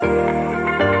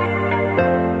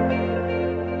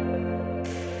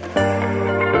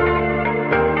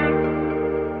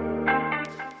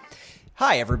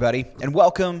Hi, everybody, and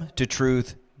welcome to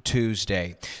Truth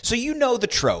Tuesday. So you know the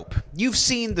trope. You've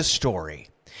seen the story.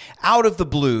 Out of the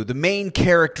blue, the main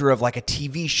character of like a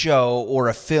TV show or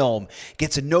a film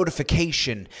gets a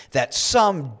notification that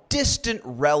some distant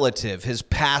relative has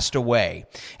passed away.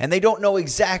 And they don't know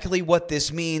exactly what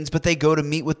this means, but they go to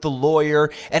meet with the lawyer.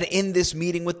 And in this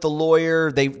meeting with the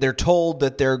lawyer, they're told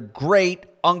that their great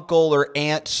uncle or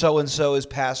aunt so-and-so has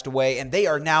passed away, and they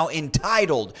are now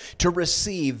entitled to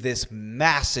receive this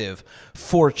massive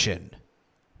fortune.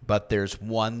 But there's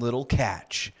one little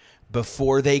catch.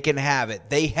 Before they can have it,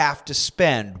 they have to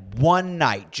spend one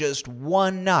night, just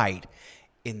one night,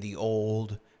 in the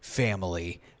old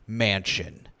family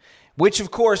mansion. Which,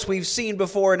 of course, we've seen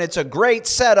before, and it's a great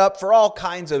setup for all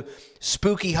kinds of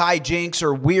spooky hijinks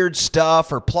or weird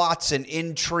stuff or plots and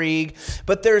intrigue.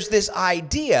 But there's this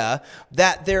idea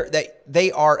that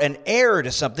they are an heir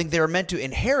to something. They're meant to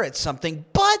inherit something,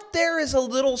 but there is a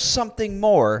little something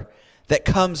more that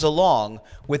comes along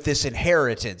with this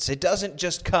inheritance. It doesn't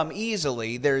just come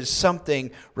easily. There's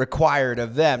something required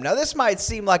of them. Now, this might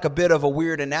seem like a bit of a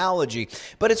weird analogy,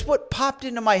 but it's what popped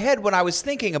into my head when I was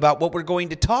thinking about what we're going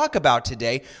to talk about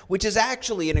today, which is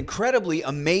actually an incredibly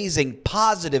amazing,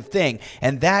 positive thing,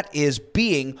 and that is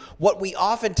being what we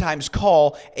oftentimes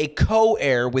call a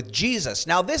co-heir with Jesus.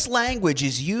 Now, this language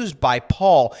is used by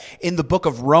Paul in the book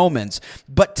of Romans,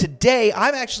 but today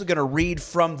I'm actually going to read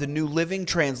from the New Living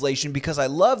Translation because I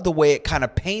love the way it kind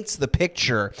of paints the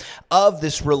picture of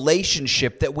this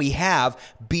relationship that we have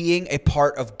being a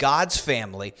part of God's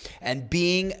family and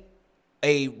being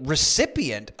a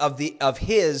recipient of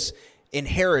his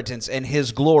inheritance and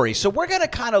his glory. So we're going to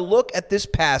kind of look at this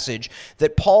passage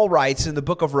that Paul writes in the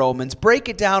book of Romans, break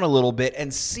it down a little bit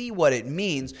and see what it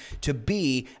means to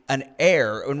be an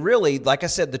heir. And really, like I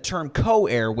said, the term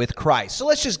co-heir with Christ. So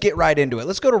let's just get right into it.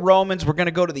 Let's go to Romans. We're going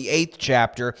to go to the 8th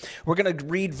chapter. We're going to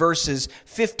read verses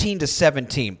 15 to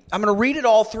 17. I'm going to read it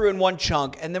all through in one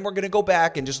chunk, and then we're going to go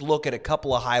back and just look at a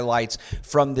couple of highlights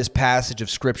from this passage of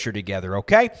Scripture together,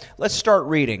 okay? Let's start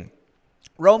reading.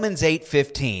 Romans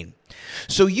 8:15.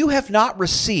 So you have not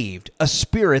received a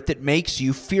spirit that makes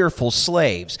you fearful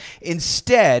slaves.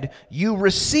 Instead, you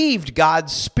received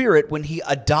God's Spirit when He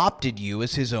adopted you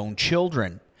as His own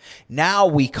children. Now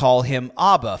we call Him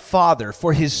Abba, Father,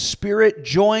 for His Spirit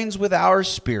joins with our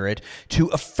spirit to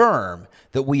affirm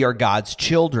that we are God's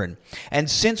children. And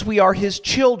since we are His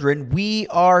children, we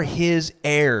are His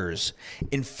heirs.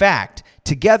 In fact,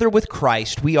 together with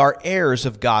Christ, we are heirs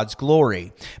of God's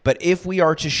glory. But if we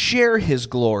are to share His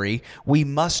glory, we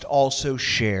must also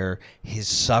share His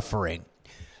suffering.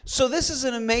 So this is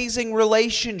an amazing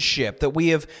relationship that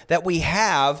we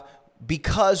have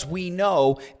because we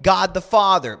know God the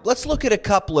Father. Let's look at a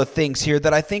couple of things here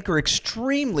that I think are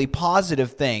extremely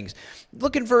positive things.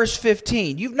 Look in verse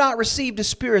 15. You've not received a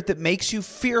spirit that makes you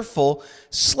fearful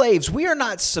slaves. We are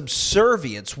not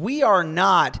subservients. We are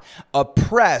not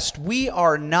oppressed. We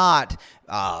are not,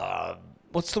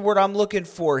 what's the word I'm looking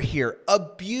for here?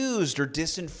 Abused or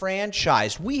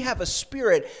disenfranchised. We have a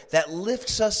spirit that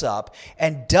lifts us up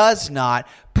and does not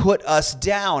put us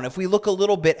down. If we look a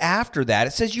little bit after that,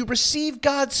 it says you received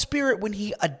God's Spirit when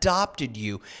He adopted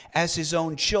you as His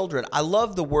own children. I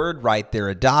love the word right there,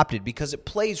 adopted, because it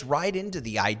plays right into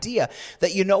the idea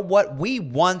that, you know what, we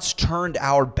once turned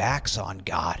our backs on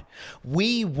God.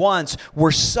 We once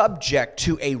were subject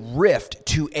to a rift,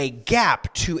 to a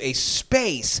gap, to a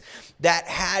space that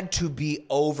had to be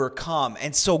overcome.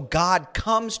 And so God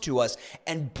comes to us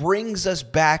and brings us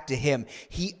back to Him.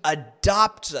 He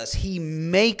adopts us. He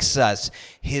makes us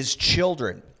His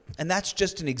children. And that's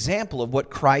just an example of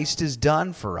what Christ has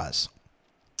done for us.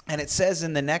 And it says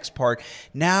in the next part,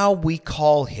 now we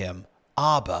call Him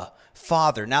Abba,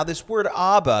 Father. Now, this word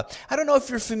Abba, I don't know if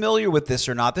you're familiar with this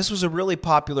or not. This was a really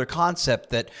popular concept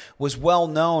that was well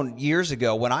known years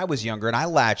ago when I was younger, and I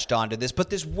latched onto this. But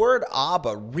this word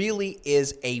Abba really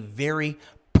is a very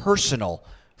personal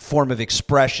form of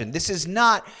expression. This is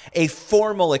not a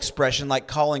formal expression like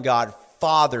calling God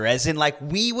Father, as in like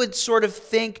we would sort of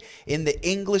think in the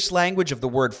English language of the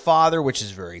word father, which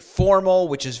is very formal,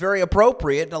 which is very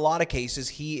appropriate in a lot of cases.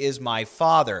 He is my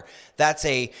father. That's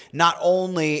not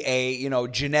only a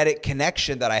genetic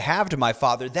connection that I have to my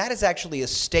father, that is actually a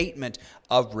statement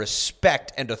of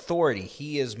respect and authority.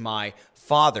 He is my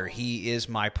father. He is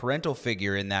my parental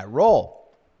figure in that role.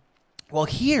 Well,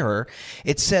 here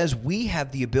it says we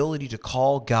have the ability to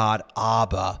call God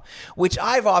Abba, which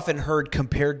I've often heard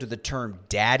compared to the term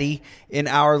daddy in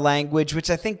our language, which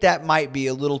I think that might be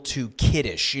a little too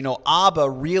kiddish. Abba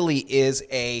really is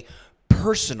a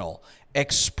personal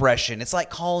expression. It's like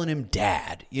calling him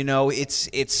dad. You know, it's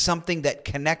something that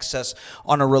connects us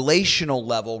on a relational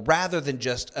level rather than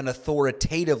just an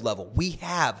authoritative level. We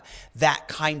have that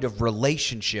kind of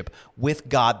relationship with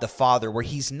God the Father where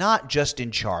he's not just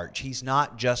in charge. He's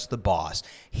not just the boss.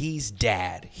 He's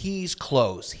dad. He's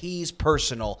close. He's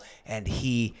personal, and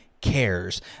he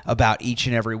cares about each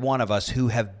and every one of us who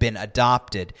have been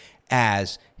adopted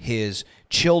as his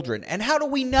children. And how do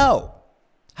we know?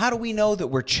 How do we know that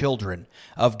we're children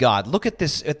of God? Look at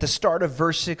this at the start of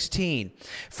verse 16.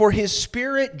 For his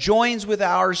Spirit joins with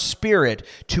our spirit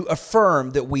to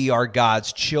affirm that we are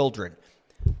God's children.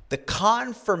 The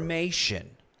confirmation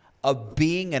of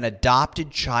being an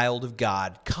adopted child of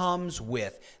God comes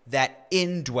with that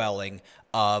indwelling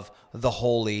of the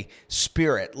Holy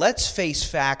Spirit. Let's face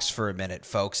facts for a minute,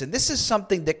 folks. And this is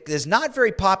something that is not a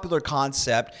very popular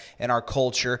concept in our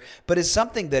culture, but is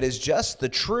something that is just the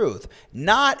truth.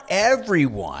 Not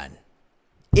everyone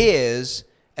is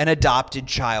an adopted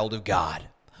child of God.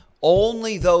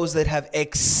 Only those that have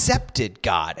accepted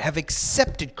God, have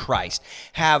accepted Christ,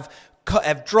 have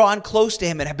drawn close to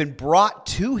him and have been brought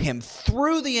to him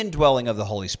through the indwelling of the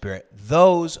Holy Spirit.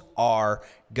 Those are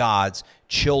God's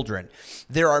children.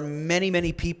 There are many,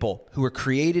 many people who are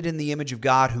created in the image of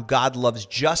God, who God loves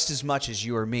just as much as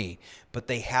you or me, but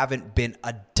they haven't been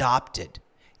adopted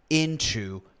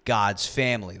into God's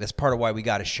family. That's part of why we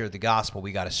got to share the gospel.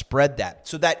 We got to spread that.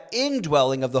 So that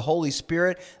indwelling of the Holy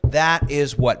Spirit, that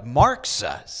is what marks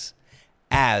us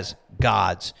as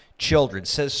God's children. It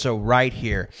says so right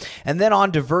here. And then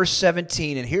on to verse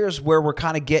 17, and here's where we're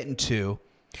kind of getting to.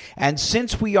 And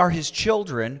since we are his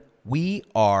children, we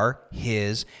are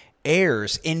his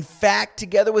heirs. In fact,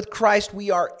 together with Christ, we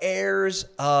are heirs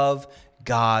of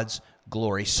God's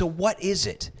glory. So what is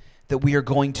it that we are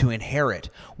going to inherit?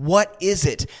 What is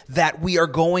it that we are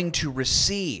going to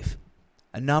receive?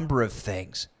 A number of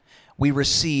things. We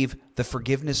receive the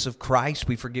forgiveness of Christ.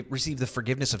 We receive the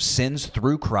forgiveness of sins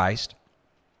through Christ.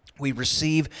 We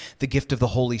receive the gift of the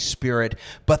Holy Spirit.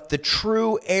 But the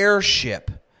true heirship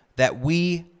that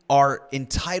we are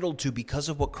entitled to because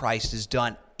of what Christ has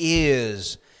done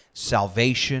is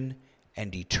salvation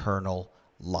and eternal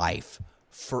life,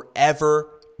 forever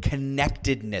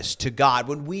connectedness to God.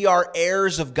 When we are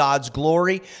heirs of God's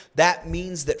glory, that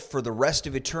means that for the rest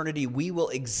of eternity, we will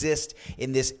exist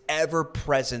in this ever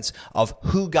presence of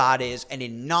who God is and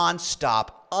in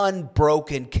nonstop,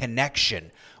 unbroken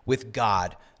connection with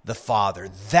God the Father.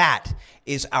 That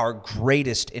is our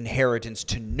greatest inheritance,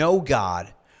 to know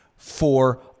God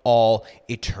for all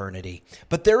eternity.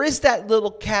 But there is that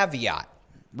little caveat,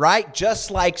 right?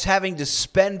 Just like having to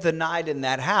spend the night in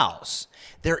that house,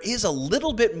 there is a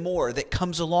little bit more that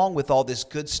comes along with all this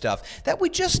good stuff that we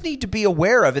just need to be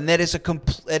aware of, and that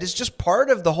is just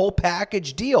part of the whole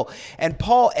package deal. And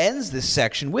Paul ends this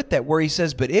section with that, where he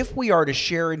says, but if we are to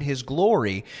share in his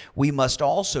glory, we must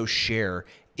also share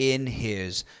in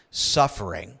his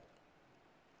suffering.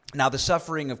 Now, the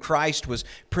suffering of Christ was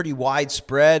pretty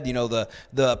widespread. You know,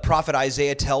 the prophet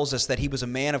Isaiah tells us that he was a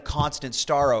man of constant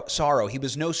sorrow. He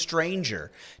was no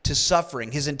stranger to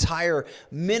suffering. His entire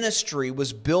ministry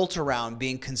was built around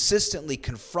being consistently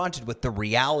confronted with the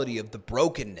reality of the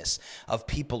brokenness of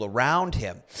people around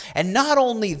him. And not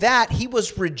only that, he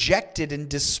was rejected and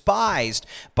despised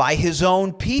by his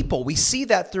own people. We see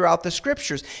that throughout the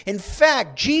scriptures. In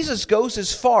fact, Jesus goes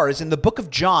as far as in the book of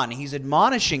John, he's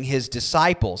admonishing his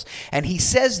disciples. And he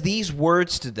says these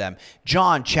words to them.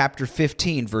 John chapter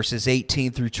 15, verses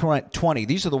 18 through 20.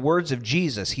 These are the words of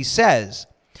Jesus. He says,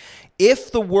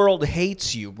 if the world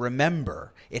hates you,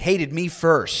 remember, it hated me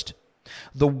first.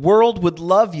 The world would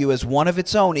love you as one of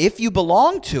its own if you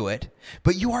belong to it,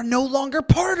 but you are no longer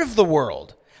part of the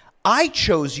world. I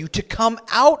chose you to come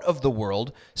out of the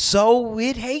world, so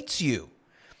it hates you.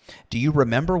 Do you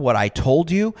remember what I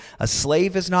told you? A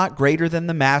slave is not greater than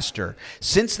the master.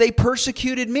 Since they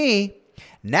persecuted me,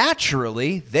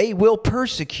 naturally they will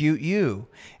persecute you.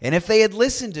 And if they had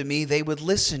listened to me, they would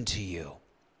listen to you.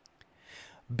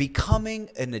 Becoming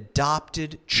an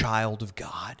adopted child of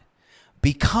God,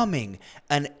 becoming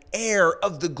an heir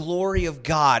of the glory of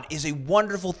God is a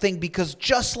wonderful thing, because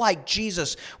just like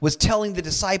Jesus was telling the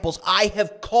disciples, I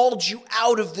have called you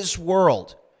out of this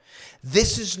world.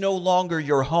 This is no longer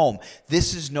your home.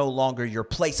 This is no longer your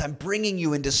place. I'm bringing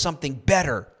you into something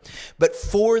better. But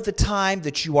for the time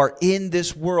that you are in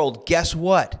this world, guess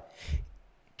what?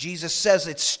 Jesus says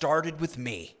it started with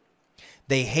me.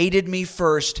 They hated me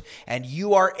first, and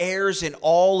you are heirs in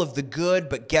all of the good,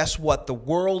 but guess what? The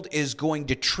world is going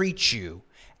to treat you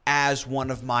as one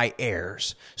of my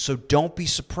heirs. So don't be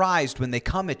surprised when they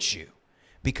come at you,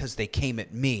 because they came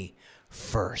at me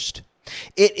first.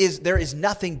 There is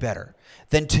nothing better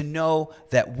than to know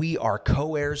that we are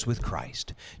co-heirs with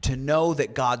Christ, to know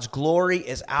that God's glory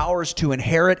is ours to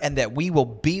inherit and that we will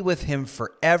be with him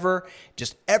forever,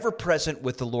 just ever present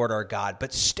with the Lord our God.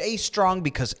 But stay strong,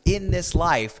 because in this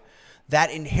life,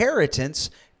 that inheritance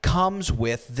comes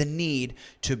with the need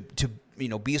to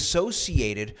be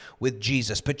associated with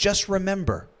Jesus. But just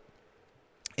remember,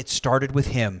 it started with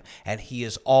him, and he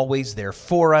is always there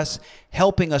for us,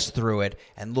 helping us through it,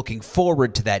 and looking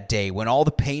forward to that day when all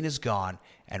the pain is gone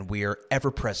and we are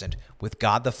ever present with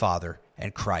God the Father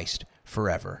and Christ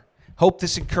forever. Hope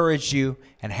this encouraged you,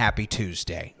 and happy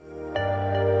Tuesday.